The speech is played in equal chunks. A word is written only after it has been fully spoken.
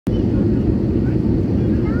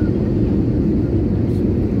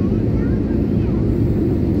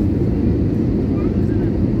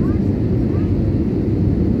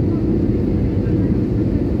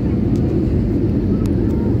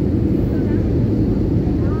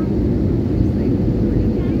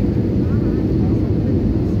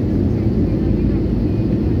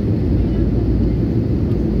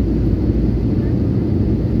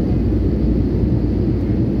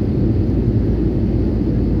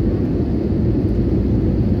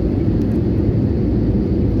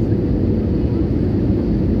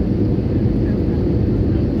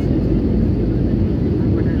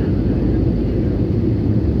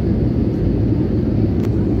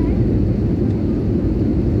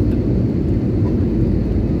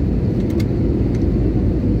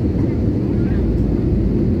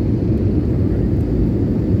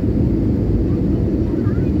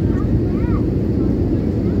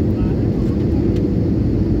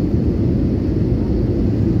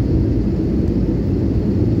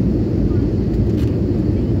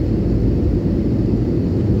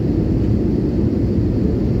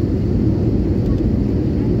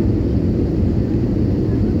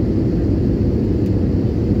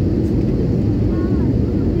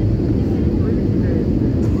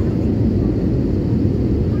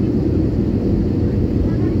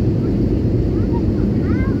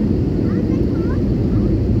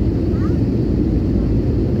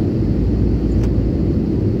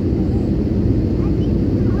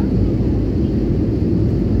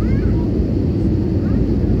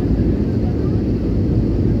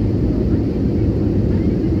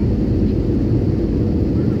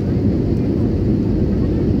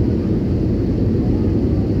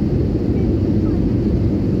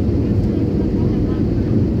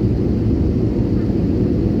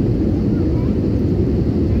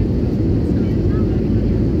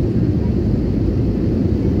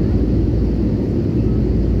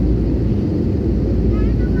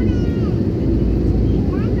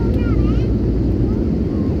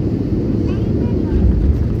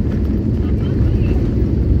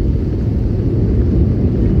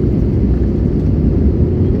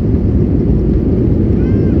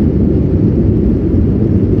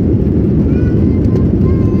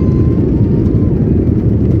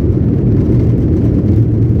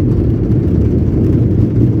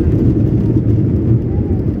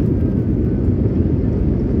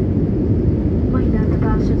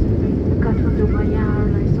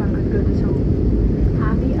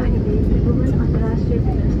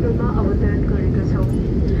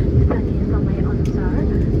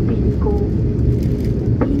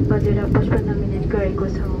10:55 गएको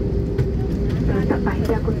छ र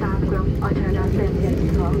बाहिरको तापक्रम 18 सेल्सियस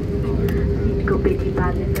छ। सिटको पेटी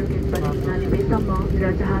बाल्ने सकेट पनि नलिपेसम्म र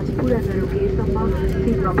जहाज पुरा नरोकिएसम्म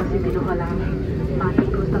सिटमा बसिदिनुहोला।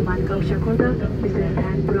 माथिको सामान कक्ष खोल्दा विशेष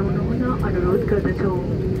ध्यान पुर्याउनु हुन अनुरोध गर्दछौँ।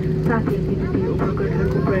 साथै विद्युतीय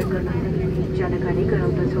उपकरणहरूको प्रयोग गर्न सकिने जानकारी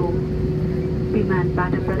गराउँदछौँ।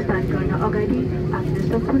 विमानबाट प्रस्थान गर्न अगाडि आफ्नो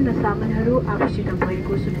सम्पूर्ण सामानहरू आफूसित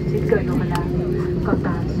भएको सुनिश्चित गर्नुहोला।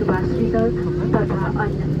 कप्तान सुभाष रिजल तथा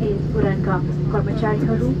अन्य उडानका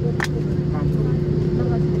कर्मचारीहरू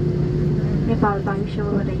नेपाल वायु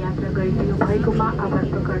सेवाबाट यात्रा गरिदिनु भएकोमा आभार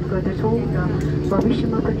प्रकट गर्दछौँ र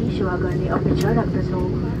भविष्यमा पनि सेवा गर्ने अपेक्षा राख्दछौँ।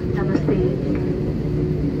 नमस्ते।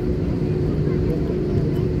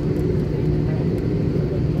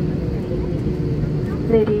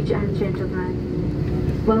 Ladies and gentlemen,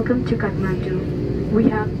 welcome to Kathmandu. We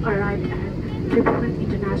have arrived at Tribhuvan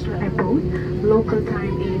International Airport. Local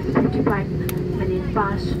time is 55 minutes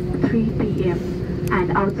past 3 p.m.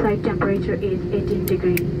 and outside temperature is 18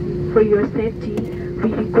 degrees. For your safety,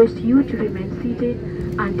 we request you to remain seated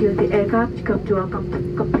until the aircraft comes to a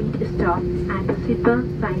complete stop and the seatbelt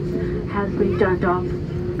signs has been turned off.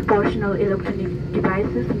 Personal electronic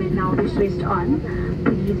devices may now be switched on.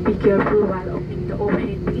 Please be careful while opening the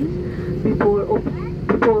overhead bins.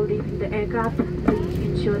 Before leaving the aircraft, please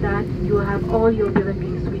ensure that you have all your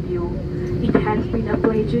belongings with you. It has been a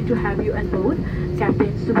pleasure to have you on board.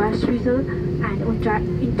 Captain Subhash Rizal and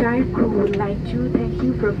entire crew would like to thank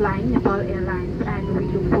you for flying Nepal Airlines, and we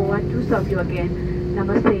look forward to serve you again.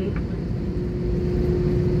 Namaste.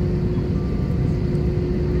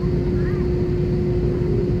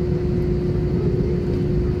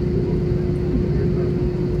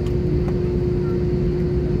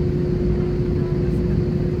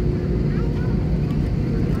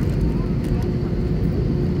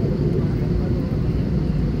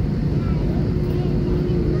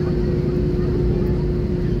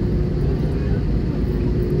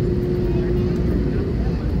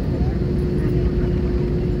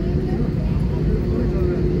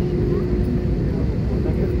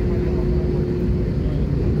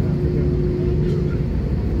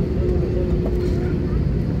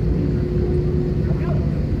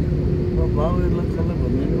 Power